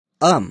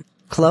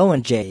Chloe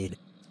and Jade.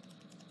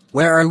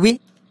 Where are we?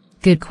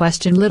 Good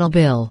question, little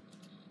Bill.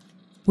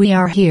 We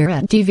are here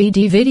at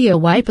DVD Video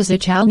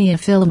Wypasichalnia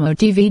Filmo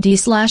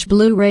DVD /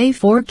 Blu-ray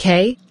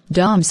 4K,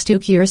 Dom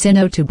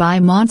Stukiersino to buy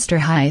Monster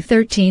High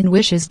 13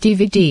 Wishes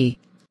DVD.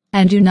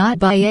 And do not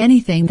buy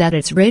anything that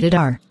it's rated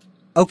R.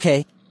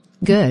 Okay.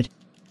 Good.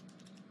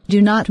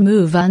 Do not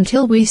move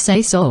until we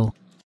say so.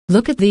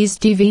 Look at these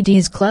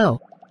DVDs, Chloe.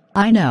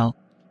 I know.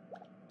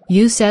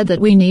 You said that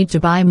we need to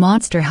buy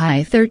Monster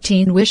High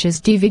 13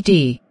 Wishes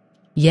DVD.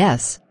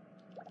 Yes.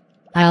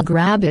 I'll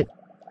grab it.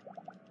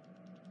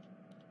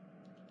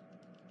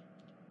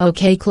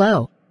 Okay,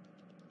 Chloe.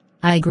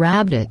 I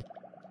grabbed it.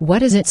 What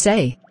does it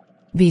say?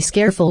 Be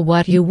careful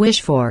what you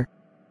wish for.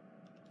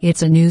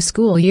 It's a new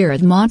school year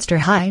at Monster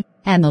High,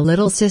 and the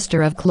little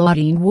sister of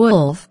Claudine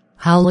Wolf,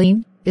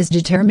 Howling, is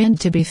determined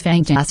to be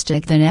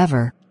fantastic than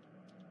ever.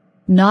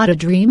 Not a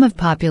dream of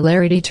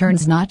popularity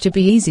turns not to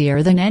be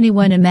easier than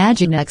anyone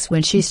imagines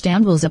when she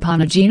stumbles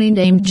upon a genie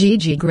named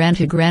Gigi Grant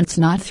who grants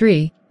not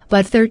 3,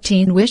 but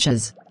 13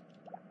 wishes.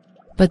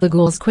 But the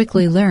ghouls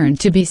quickly learn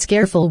to be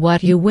careful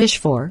what you wish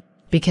for,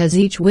 because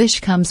each wish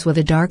comes with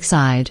a dark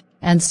side,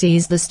 and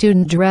sees the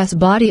student dress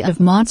body of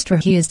monster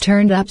he is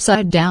turned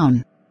upside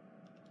down.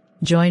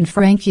 Join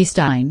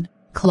Frankenstein,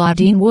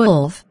 Claudine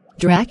Wolf,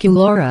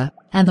 Draculaura,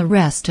 and the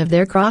rest of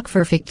their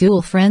crock-perfect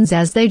ghoul friends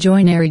as they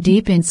join Airy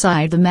deep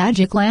inside the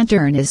magic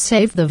lantern is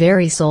save the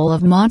very soul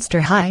of Monster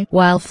High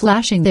while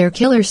flashing their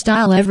killer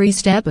style every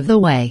step of the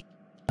way.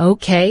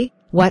 Okay,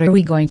 what are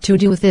we going to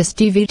do with this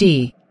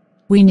DVD?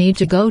 We need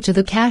to go to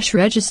the cash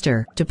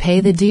register to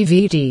pay the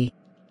DVD.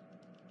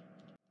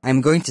 I'm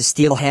going to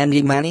steal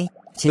handy money,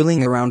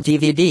 tooling around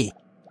DVD.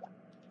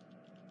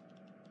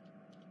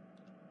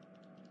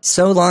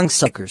 So long,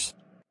 suckers.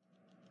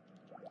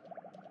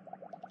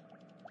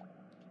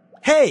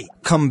 Hey,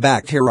 come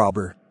back here,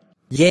 robber.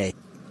 Yay.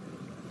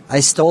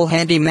 I stole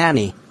handy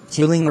Manny,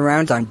 tooling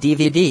around on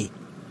DVD.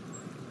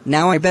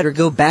 Now I better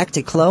go back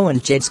to Chloe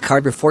and Jade's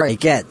car before I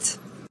get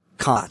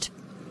caught.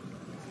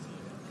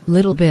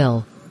 Little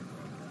Bill.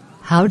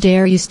 How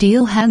dare you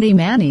steal handy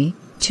Manny,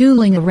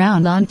 tooling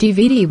around on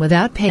DVD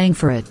without paying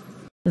for it?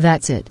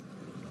 That's it.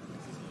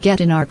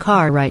 Get in our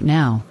car right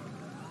now.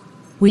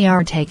 We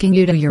are taking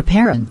you to your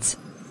parents.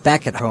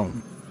 Back at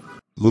home.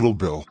 Little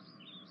Bill.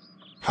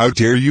 How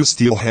dare you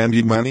steal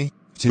handy money,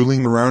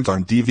 tooling around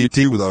on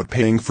DVD without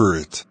paying for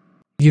it?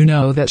 You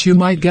know that you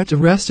might get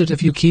arrested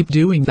if you keep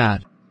doing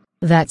that.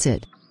 That's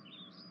it.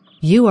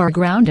 You are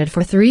grounded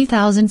for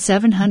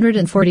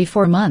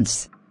 3,744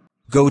 months.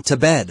 Go to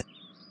bed.